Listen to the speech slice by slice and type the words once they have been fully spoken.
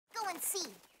and see.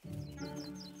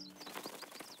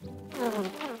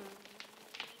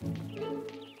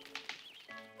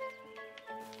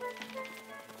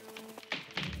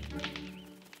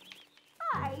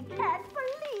 I can't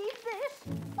believe this.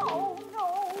 Oh no,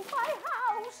 my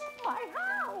house, my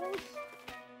house.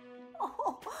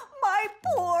 Oh, my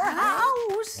poor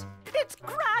house. It's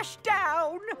crashed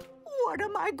down. What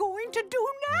am I going to do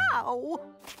now?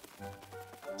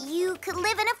 You could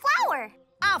live in a flower.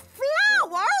 A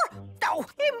flower? Oh,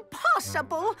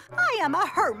 impossible. I am a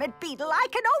hermit beetle. I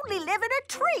can only live in a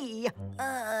tree.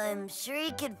 I'm sure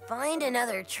you could find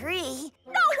another tree.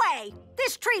 No way!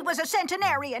 This tree was a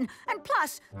centenarian. And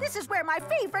plus, this is where my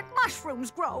favorite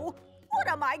mushrooms grow. What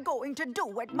am I going to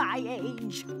do at my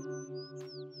age?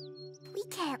 We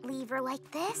can't leave her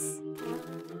like this.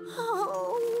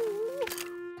 Oh.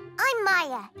 I'm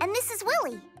Maya, and this is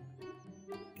Willy.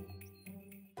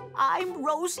 I'm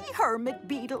Rosie Hermit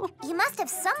Beetle. You must have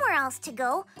somewhere else to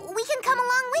go. We can come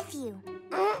along with you.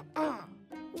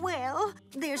 Well,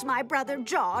 there's my brother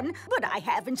John, but I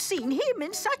haven't seen him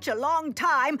in such a long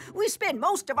time. We spend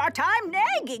most of our time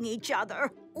nagging each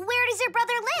other. Where does your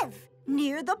brother live?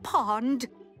 Near the pond.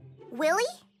 Willy?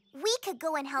 We could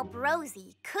go and help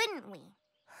Rosie, couldn't we?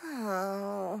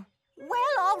 Oh.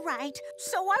 Well, all right.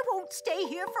 So I won't stay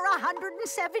here for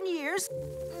 107 years.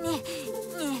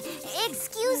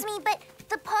 Excuse me, but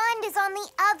the pond is on the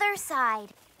other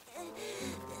side.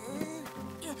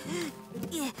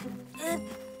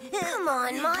 Come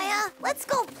on, Maya. Let's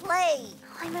go play.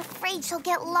 I'm afraid she'll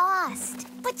get lost.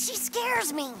 But she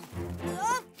scares me.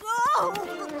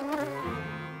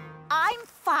 I'm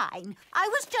fine. I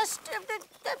was just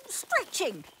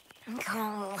stretching.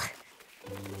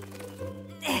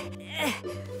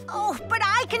 Oh, but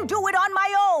I can do it on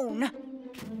my own.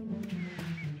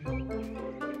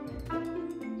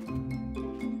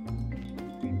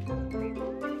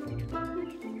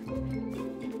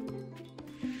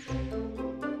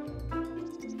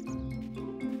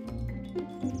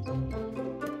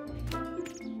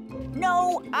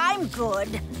 No, I'm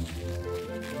good.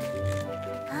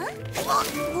 Huh?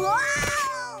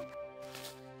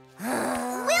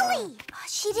 Willy!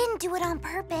 She didn't do it on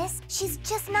purpose. She's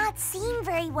just not seeing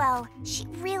very well. She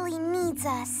really needs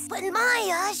us. But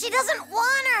Maya, she doesn't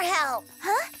want our help.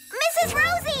 Huh? Mrs.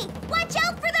 Rosie! Watch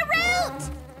out for the root!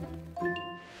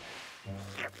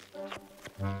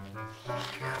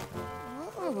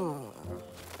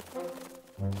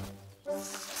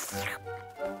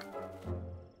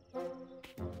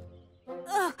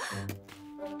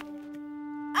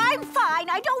 I'm fine.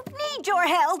 I don't need your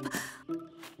help.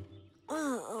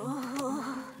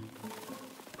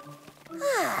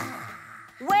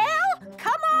 Well,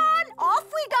 come on. Off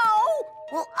we go.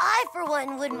 Well, I, for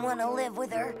one, wouldn't want to live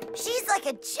with her. She's like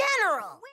a general.